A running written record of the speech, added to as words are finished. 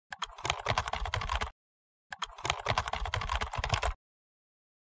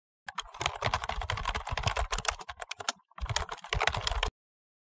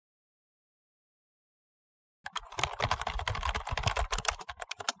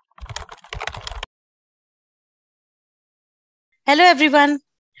Hello, everyone.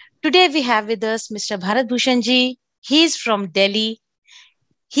 Today we have with us Mr. Bharat Bhushan Ji. He is from Delhi.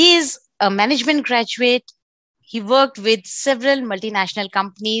 He is a management graduate. He worked with several multinational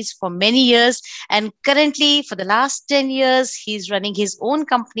companies for many years, and currently, for the last 10 years, he's running his own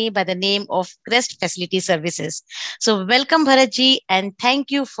company by the name of Crest Facility Services. So, welcome, Bharat Ji, and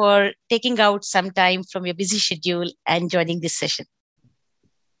thank you for taking out some time from your busy schedule and joining this session.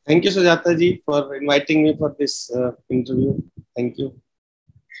 Thank you, Sujata ji, for inviting me for this interview. Thank you.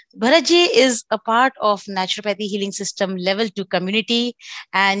 Bharat Ji is a part of Naturopathy Healing System Level 2 community,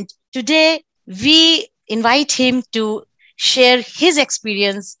 and today we invite him to share his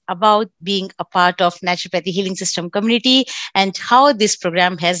experience about being a part of Naturopathy Healing System community and how this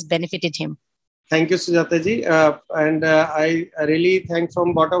program has benefited him. Thank you, Sujata ji, and I really thank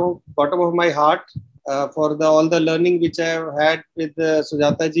from bottom of my heart for all the learning which I have had with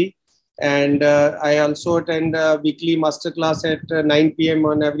Sujata ji, and I also attend a weekly masterclass at 9 p.m.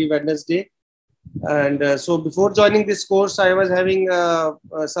 on every Wednesday. And so before joining this course, I was having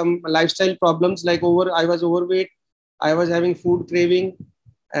some lifestyle problems like I was overweight, I was having food craving,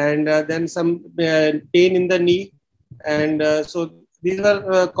 and then some pain in the knee, and so these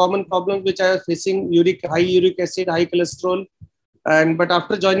were common problems which I was facing: high uric acid, high cholesterol. And but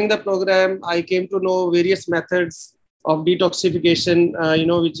after joining the program, I came to know various methods of detoxification,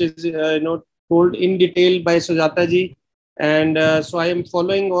 which is told in detail by Sujata ji. And so I am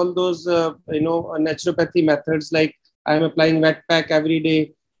following all those naturopathy methods, like I am applying wet pack every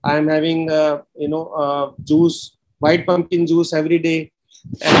day. I am having juice, white pumpkin juice every day,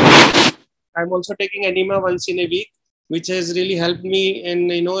 and I'm also taking enema once in a week, which has really helped me in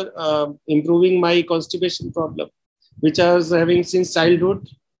improving my constipation problem, which I was having since childhood.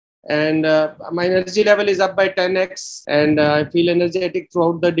 And my energy level is up by 10x, and I feel energetic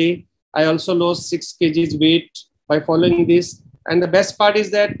throughout the day. I also lost 6 kgs weight by following this. And the best part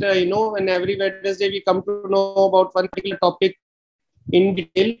is that, in every Wednesday, we come to know about one particular topic in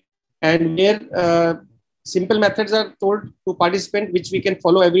detail, and where simple methods are told to participant, which we can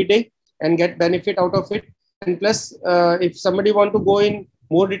follow every day and get benefit out of it. And plus, if somebody want to go in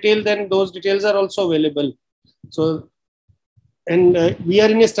more detail, then those details are also available. So, and we are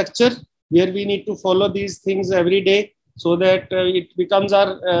in a structure where we need to follow these things every day, so that it becomes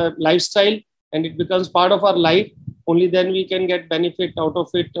our lifestyle and it becomes part of our life. Only then we can get benefit out of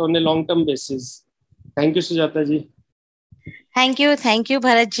it on a long-term basis. Thank you, Sujata ji. Thank you,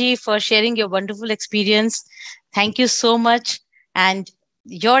 Bharat Ji, for sharing your wonderful experience. Thank you so much, and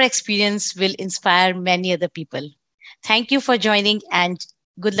your experience will inspire many other people. Thank you for joining, and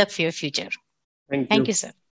good luck for your future. Thank Thank you. you, sir.